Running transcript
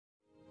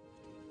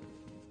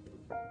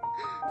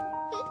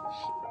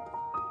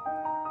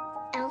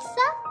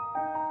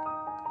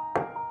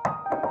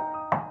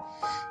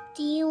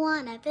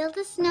build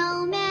a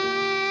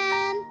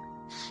snowman?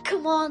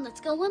 Come on, let's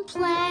go and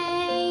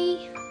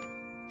play.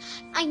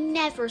 I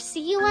never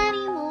see you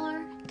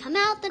anymore. Come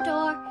out the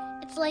door,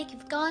 it's like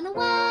you've gone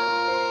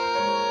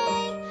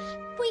away.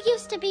 We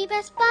used to be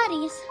best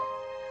buddies,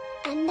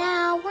 and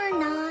now we're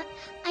not.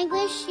 I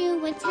wish you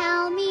would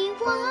tell me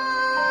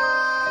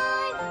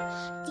why.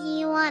 Do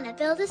you want to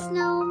build a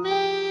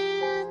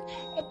snowman?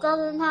 It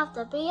doesn't have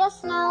to be a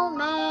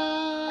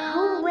snowman.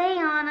 Go away,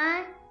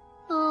 Anna.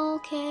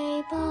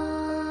 Okay,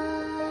 bye.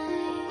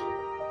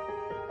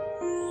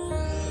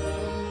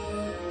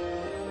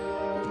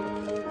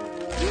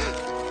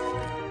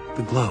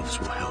 The gloves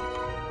will help.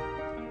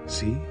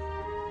 See?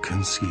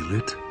 Conceal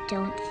it.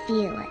 Don't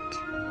feel it.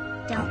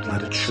 Don't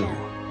let it show.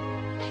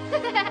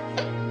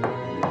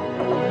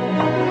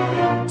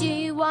 Do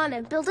you want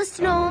to build a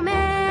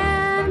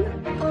snowman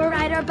or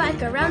ride our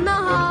bike around the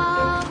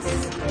halls?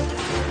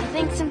 I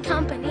think some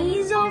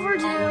company's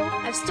overdue.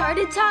 I've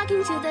started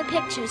talking to the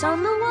pictures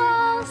on the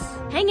walls.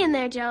 Hang in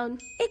there, Joan.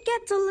 It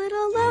gets a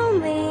little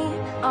lonely,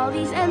 all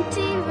these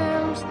empty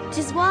rooms,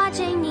 just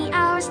watching the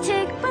hours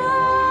tick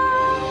by.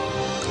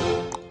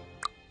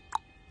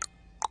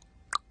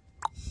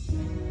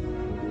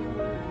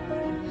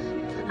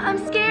 I'm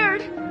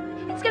scared.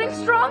 It's getting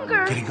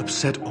stronger. Getting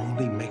upset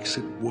only makes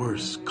it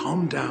worse.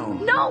 Calm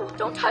down. No,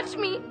 don't touch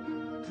me.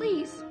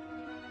 Please.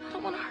 I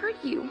don't want to hurt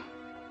you.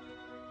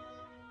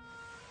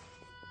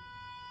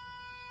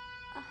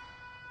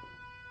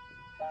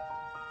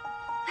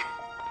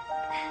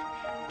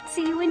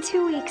 See you in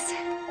 2 weeks.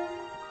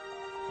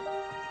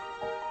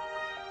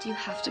 Do you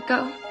have to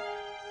go?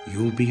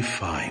 You'll be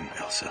fine,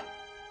 Elsa.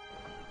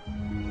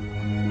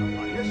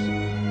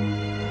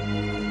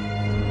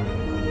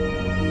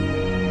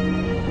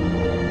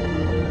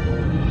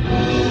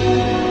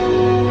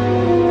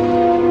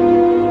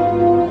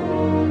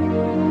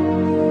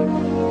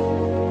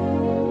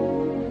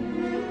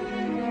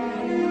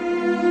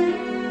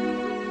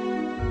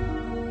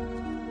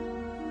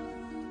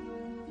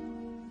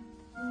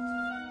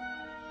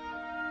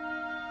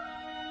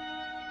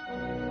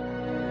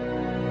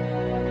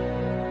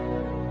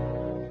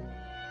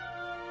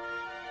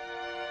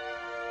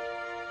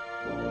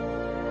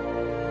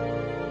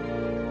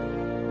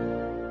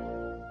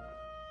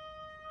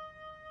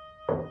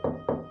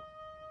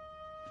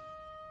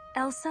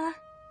 Elsa,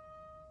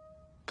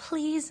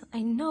 please,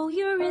 I know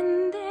you're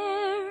in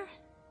there.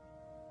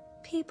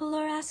 People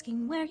are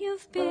asking where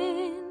you've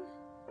been.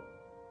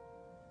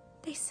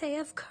 They say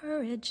have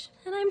courage,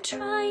 and I'm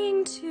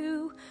trying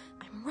to.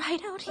 I'm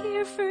right out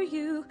here for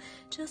you.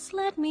 Just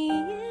let me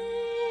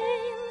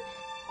in.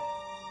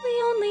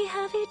 We only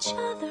have each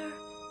other.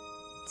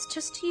 It's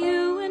just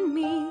you and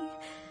me.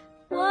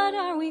 What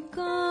are we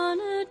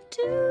gonna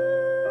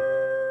do?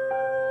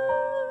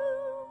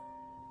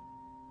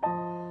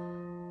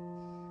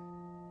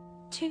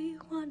 Do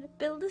you want to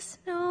build a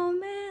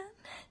snowman?